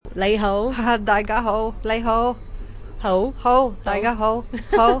你好，大家好，你好，好，好，大家好，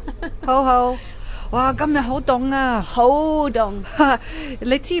好，好好。哇，今日好凍啊！好凍，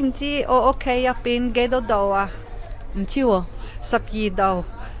你知唔知我屋企入邊幾多度啊？唔知喎12度。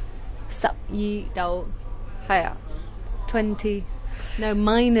12度，係啊。 20, no,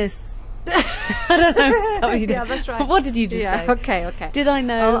 minus. I don't know. Yeah, that's right. What did you just Yeah, say? okay. Did I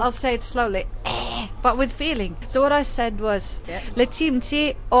know? I'll say it slowly, but with feeling. So what I said was, Yeah. 你知唔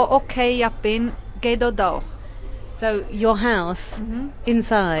知我屋企入邊幾多度？ So your house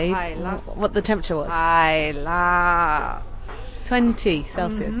inside, 係啦。 what the temperature was? 係啦。 20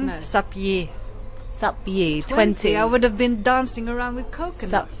 Celsius. No, 12. 12, 20. I 20. would have been dancing around with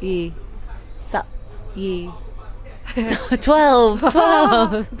coconuts. 12,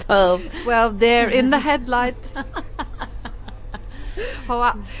 12. Well, they're in the headlight. 好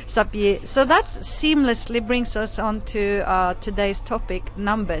啊，12. So that seamlessly brings us on to today's topic,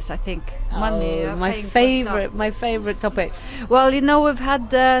 numbers, I think. Money. Oh, my paying for stuff. favorite topic. Well, we've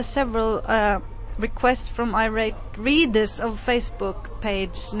had several requests from irate readers of Facebook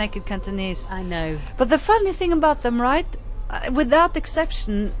page Naked Cantonese. I know. But the funny thing about them, right? Without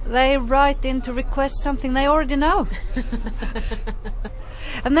exception, they write in to request something they already know.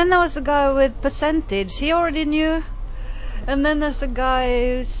 And then there was a guy with percentage. He already knew. And then there's a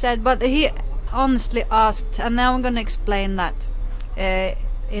guy who said, but he honestly asked, and now I'm going to explain that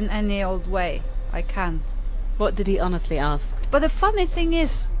in any old way I can. What did he honestly ask? But the funny thing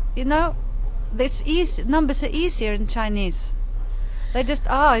is, it's easy. Numbers are easier in Chinese. They just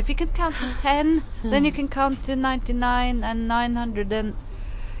if you can count to 10, then you can count to 99 and 900, and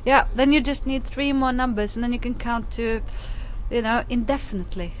then you just need 3 more numbers, and then you can count to,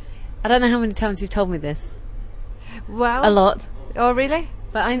 indefinitely. I don't know how many times you've told me this. Well, A lot. Oh, really?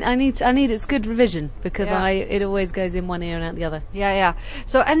 But I need it's good revision because Yeah. it always goes in one ear and out the other. Yeah.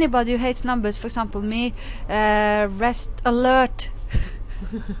 So anybody who hates numbers, for example me, rest alert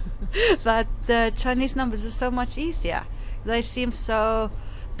that the Chinese numbers are so much easier. They seem so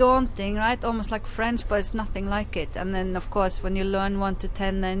daunting, right? Almost like French, but it's nothing like it. And then, of course, when you learn 1 to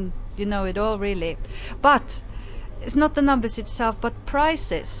 10, then you know it all, really. But it's not the numbers itself, but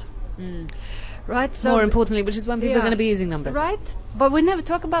prices. Right? So More importantly, which is when people are going to be using numbers. Right? But we never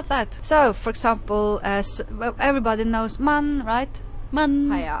talk about that. So, for example, everybody knows man, right? Man,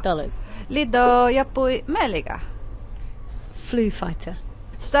 Hiya. dollars. Lido yapui meliga. Flu fighter.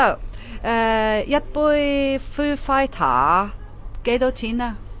 So, yapui Foo Fighter, Gedo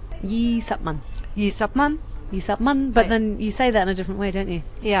China, Yi sup man. Yisapman. Yi sup man. But Hey. then you say that in a different way, don't you?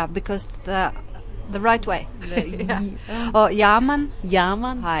 Yeah, because the right way. Oh, Yaman. Ya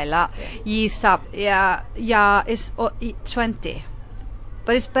man. Haila. Yisap. Ya is 20.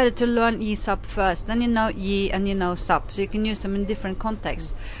 But it's better to learn Yisap first. Then you know Yi and you know Sap. So you can use them in different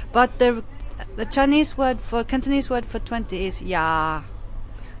contexts. But the Cantonese word for 20 is Ya.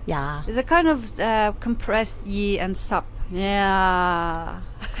 Ya. It's a kind of compressed Yi and Sap. Yeah.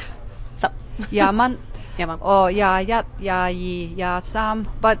 Sup. Yaman. Ya man. Or Ya Yat, Ya Yi, Ya Sam.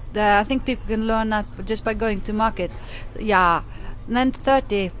 But I think people can learn that just by going to market. Ya. And then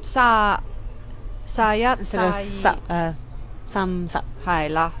 30. Sa Yat, Instead of Sa Yi. sup, sam sup.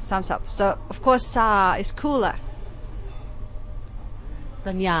 Haila, Sam Sap. So, of course, Sa is cooler.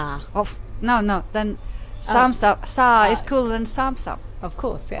 Then ya. No. Then Sam Sap. Sa is cooler than Sam Sap. Of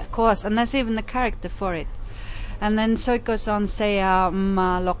course, yeah. Of course. And there's even a character for it. And then so it goes on. Seya,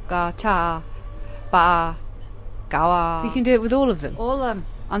 Ma, Loka, Cha, Ba, Gawa. So you can do it with all of them. All of them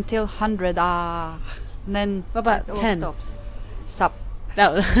until 100. And then What about it all 10? stops. Sup.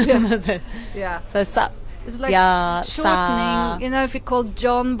 That was that's it. Yeah. So sup. It's like Ya, shortening. sa. If you call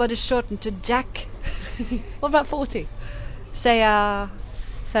John, but it's shortened to Jack. What about 40? Seya,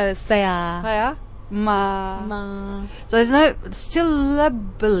 So saya. Haya, Ma. Ma. So there's no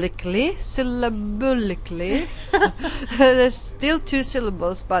syllabulically. There's still 2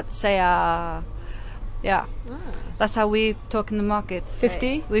 syllables, but Seya. Yeah. That's how we talk in the market.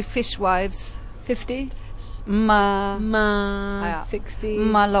 50? We fishwives. 50? Ma. Ma. Yeah. 60.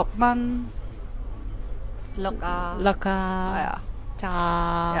 Ma Lokman. Loka. Loka. Yeah.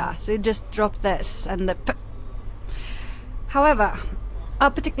 Ta. Yeah, so you just drop this and the p. However,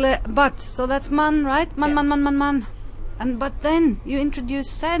 a particular but, so that's man, right? Man. And but then you introduce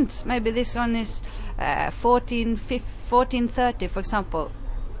cents. Maybe this one is 1430, for example.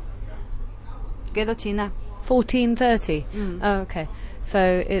 Gedo China. 1430. Mm. Oh, okay.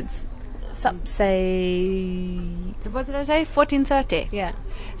 So it's sup say. What did I say? 1430. Yeah.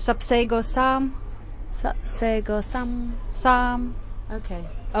 Sapsego Sam. Sup say go sam. Sam. Okay.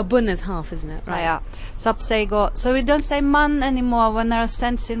 A bun is half, isn't it? Right. Yeah. Sub say go. So we don't say man anymore when there are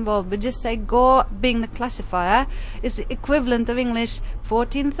cents involved. We just say go, being the classifier, is the equivalent of English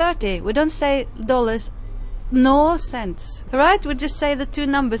 1430. We don't say dollars nor cents. Right? We just say the two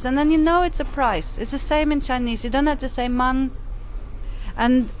numbers, and then you know it's a price. It's the same in Chinese. You don't have to say man.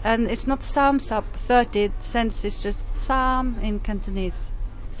 And it's not sam sub 30 cents. It's just sam in Cantonese.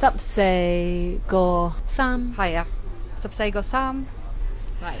 Sub say go sam. Hiya. Sub say go sam.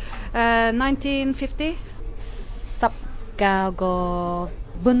 Right. 1950. Sub gao go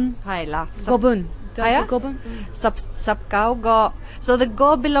bun. Hai la. Go bun. Hiya. Go bun. Sub gao go. So the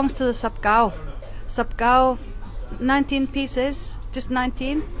go belongs to the sub gao. Sub gao, 19 pieces, just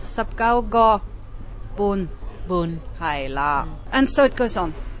 19. Sub gao go bun. Bun. Hai la. And so it goes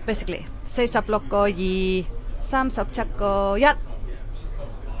on, basically. Say sub lok go yi. Sam sub chak go yat.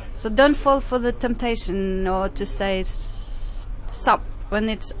 So don't fall for the temptation or to say sub when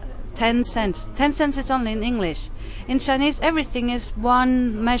it's 10 cents. 10 cents is only in English. In Chinese, everything is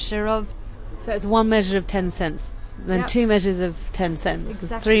one measure of... So it's one measure of 10 cents, then Yeah. 2 measures of 10 cents,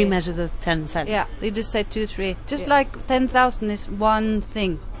 Exactly. 3 measures of 10 cents. Yeah, you just say 2, 3. Just Yeah. like 10,000 is one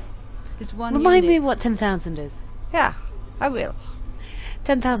thing. It's one Remind me unit. what 10,000 is. Yeah, I will.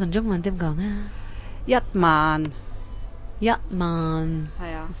 10,000 中文點講啊？ Yat man. 一萬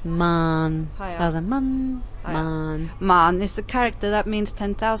Hiya. It's man Hiya. rather than man. Hiya. Man. Man is the character that means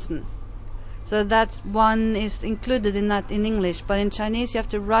 10,000. So that's one is included in that in English, but in Chinese you have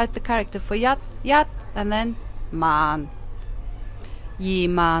to write the character for yat, and then man. Yi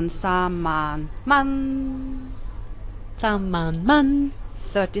man, sam man, man. 三萬蚊.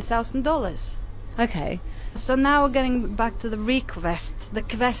 $30,000. Okay. So now we're getting back to the request, the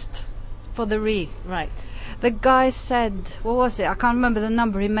quest for the re. Right. The guy said, what was it? I can't remember the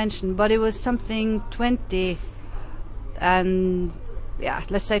number he mentioned, but it was something 20 and, yeah,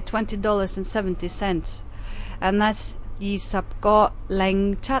 let's say $20.70. And that's yi sap go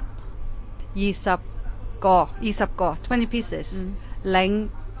leng chat. Yi sap go, 20 pieces. Leng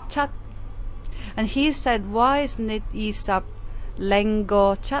chat. And he said, why isn't it yi sap leng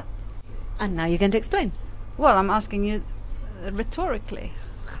go chat? And now you're going to explain. Well, I'm asking you rhetorically.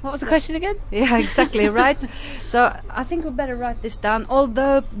 What was the question again? Yeah, exactly, right? So I think we better write this down.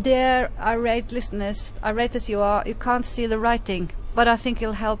 Although, dear irate listeners, irate as you are, you can't see the writing. But I think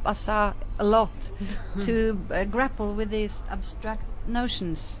it'll help us a lot to grapple with these abstract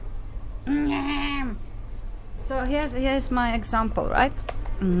notions. So here's my example, right?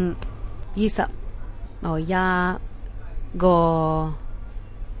 Yisa. Oh, ya. Go.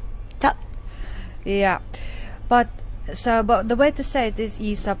 Chat. Yeah. But the way to say it is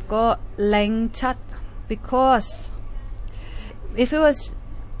yi sap go leng chat, because if it was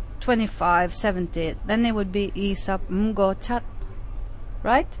 25, 70, then it would be yi sap go chat,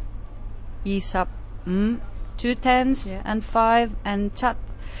 right? Yi sap 2 tens Yeah. and 5 and chat.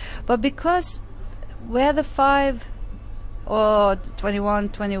 But because where the 5 or 21,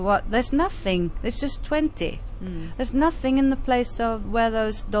 21, there's nothing. It's just 20. There's nothing in the place of where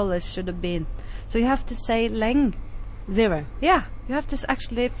those dollars should have been. So you have to say leng. 0. Yeah, you have to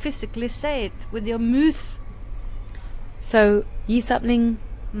actually physically say it with your mouth. So, Yisap Ling.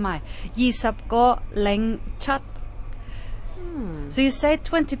 My yi sap go leng chat. So you say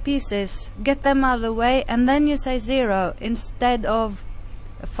 20 pieces, get them out of the way, and then you say 0 instead of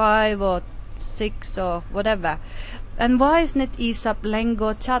 5 or 6 or whatever. And why isn't it Isap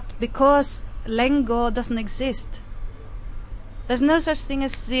Lengo Chat? Because Lengo doesn't exist. There's no such thing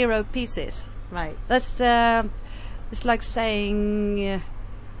as 0 pieces. Right. That's it's like saying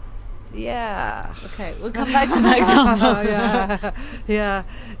yeah. Okay, we'll come back to that example. yeah.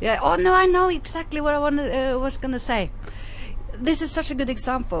 Oh no, I know exactly what I was gonna say. This is such a good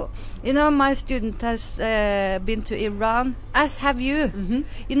example. You know, my student has been to Iran, as have you. Mm-hmm.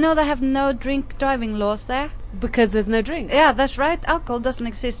 You know, they have no drink driving laws there. Because there's no drink. Yeah, that's right. Alcohol doesn't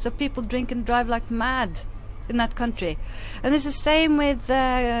exist, so people drink and drive like mad in that country. And it's the same with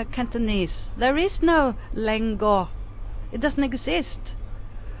Cantonese. There is no lengo. It doesn't exist.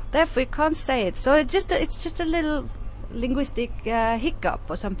 Therefore, you can't say it. So it's just a little linguistic hiccup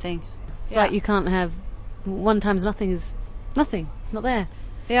or something. It's like you can't have 1 times nothing is nothing. It's not there.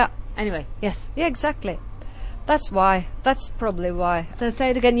 Yeah. Anyway, yes. Yeah, exactly. That's why. That's probably why. So say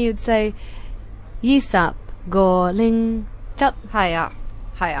it again. You'd say Yisap Go Ling Chat. Hiya.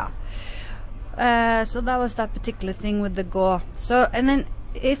 So that was that particular thing with the go. So, and then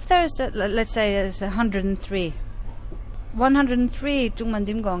if there's let's say it's 103. 103 Jungman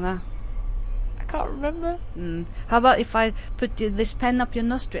Dim Gonga. I can't remember. How about if I put this pen up your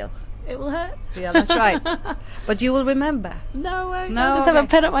nostril? It will hurt. Yeah, that's right. But you will remember. No way. No, I'll just have a okay.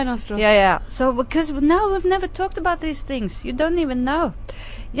 pen up my nostril. Yeah. So because now we've never talked about these things. You don't even know.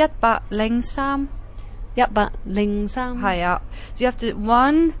 Yatba lengsam. Yappa lingsam. Haya. So you have to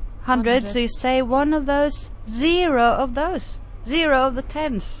 100. So you say one of those, 0 of those, 0 of the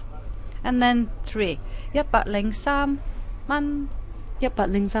tens, and then 3. Yatba lengsam man. Yappa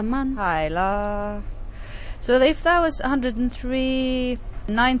lingsam man. Haila. So if that was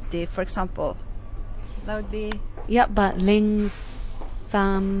 103.90, for example, that would be Yappa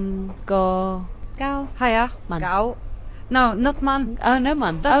lingsam go gao. haya Man. gao. No, not man. Oh no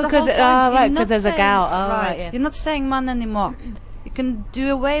man. That's oh, the because whole point. You're right, not because there's a saying- gal. Oh right, yeah. You're not saying man anymore. You can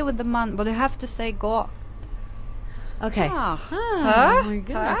do away with the man, but you have to say go. Okay. Ah. Oh my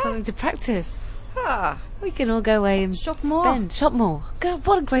goodness, Huh? something to practice. Ah. We can all go away and Shop more. spend. Shop more. God,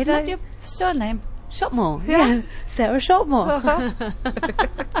 what a great Isn't that idea. your surname? Shop more. Yeah. Yeah. Sarah Shopmore.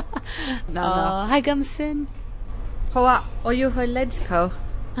 No. Hi Gumsin. Hoa, or you her ledgeko.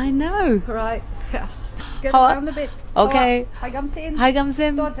 I know. Right. Yes. Get Hoa. around a bit. Okay. Hi, Gamsin. Hi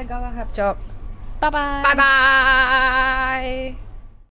Gumsin. Don't go have job. Bye bye. Bye bye.